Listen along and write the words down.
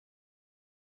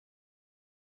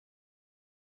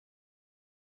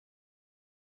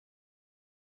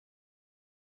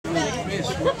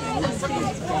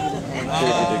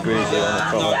degrees there on the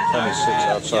collar, only 6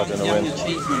 outside in the wind.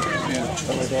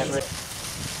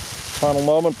 Final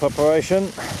moment,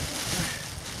 preparation.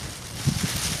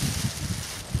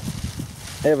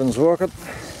 Evans rocket.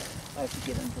 I have to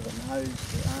get into the nose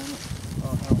to arm it.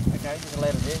 Oh, okay, there's a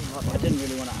ladder there. I didn't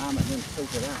really want to arm it and then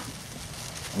tilt it out.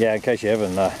 Yeah, in case you have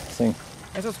a thing.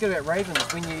 That's what's good about ravens.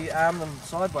 When you arm them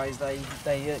sideways, they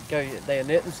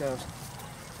alert themselves.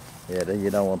 Yeah, you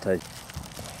don't want to.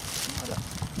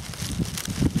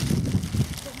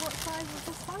 What size was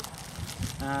this one?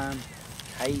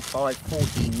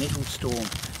 K540 metalstorm,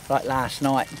 like last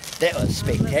night. That was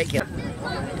spectacular.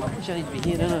 Should need to be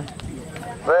here, doesn't it?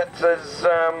 That is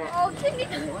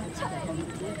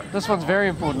This one's very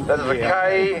important. that is a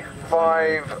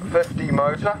K550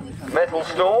 motor,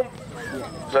 metalstorm.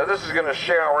 So this is going to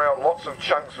shower out lots of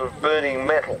chunks of burning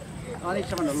metal. I need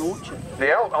someone to launch it.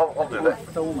 I'll do that.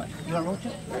 Film it. You want to launch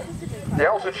it? The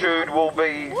altitude will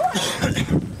be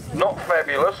not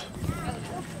fabulous,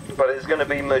 but it's going to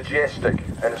be majestic,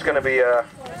 and it's going to be a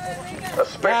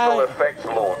special effects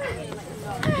launch.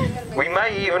 We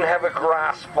may even have a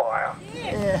grass fire.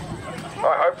 Yeah.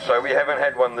 I hope so. We haven't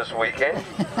had one this weekend.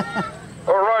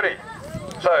 Alrighty.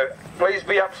 So please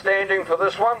be upstanding for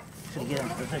this one. Should get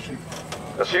into position.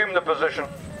 Assume the position.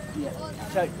 Yeah.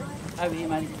 So over here,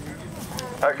 mate.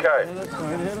 Okay.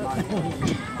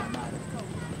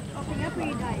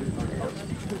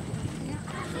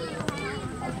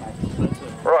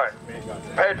 Right.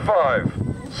 Pad 5.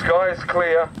 Sky's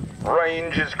clear.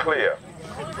 Range is clear.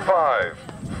 5,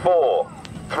 4,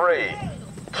 3,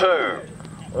 2,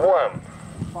 1.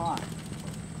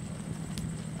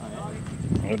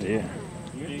 Oh dear.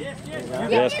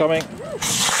 Yeah, it's coming.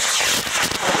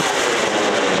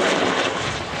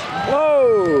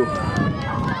 Whoa!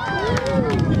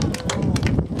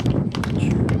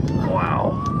 Wow.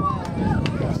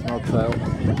 That's not fail.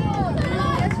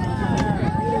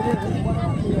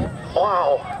 Wow.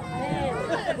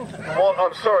 Well,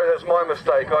 I'm sorry, that's my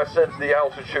mistake. I said the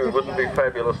altitude wouldn't be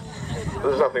fabulous.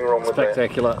 There's nothing wrong with that.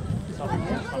 Spectacular.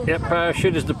 Yep,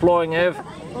 parachute is deploying, Ev.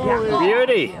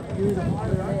 Beauty.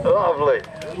 Lovely.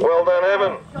 Well done,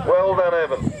 Evan. Well done,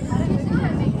 Evan.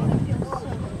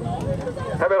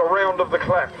 How about a round of the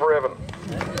clap for Evan?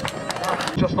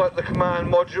 Just like the command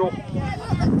module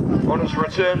on its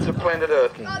return to planet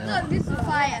Earth. Oh look, this is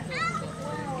fire.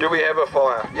 Do we have a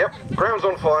fire? Yep, ground's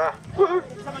on fire. Woohoo!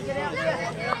 Someone get out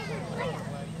there.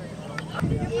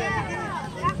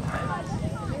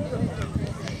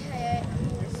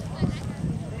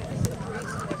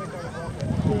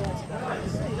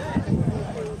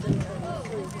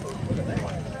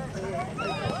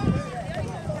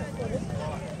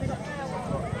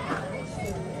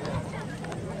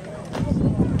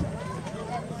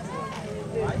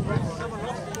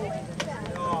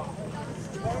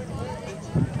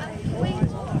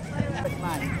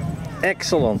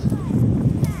 Excellent.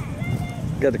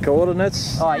 Get the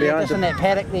coordinates. Oh yeah, behind just in that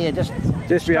paddock there, just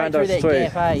behind through us that three.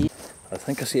 gap, eh? I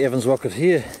think I see Evans rocket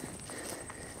here.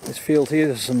 This field here,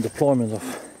 there's some deployment of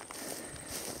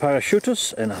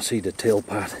parachutists, and I see the tail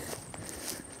part.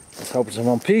 Let's hope it's in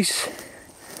one piece.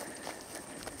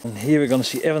 And here we're going to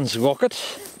see Evans rocket.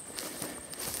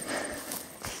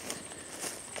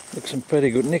 Looks in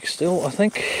pretty good nick still, I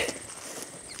think.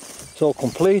 It's all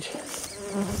complete.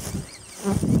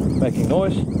 Making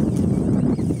noise.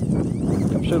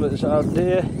 Capsule is out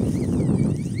there.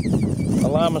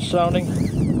 Alarm is sounding.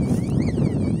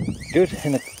 Good.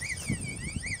 And the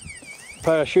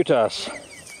parachuters.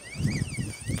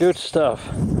 Good stuff.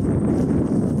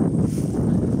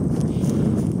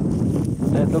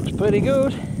 That looks pretty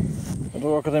good. Got the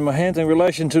rocket in my hand in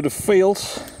relation to the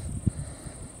fields.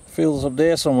 Fields up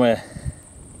there somewhere.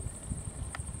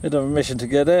 Bit of a mission to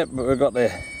get there, but we got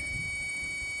there.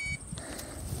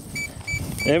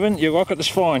 Evan, your rocket is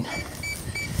fine.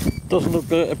 Doesn't look,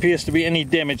 appears to be any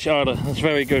damage either. That's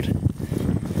very good.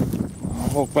 I'll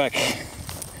walk back.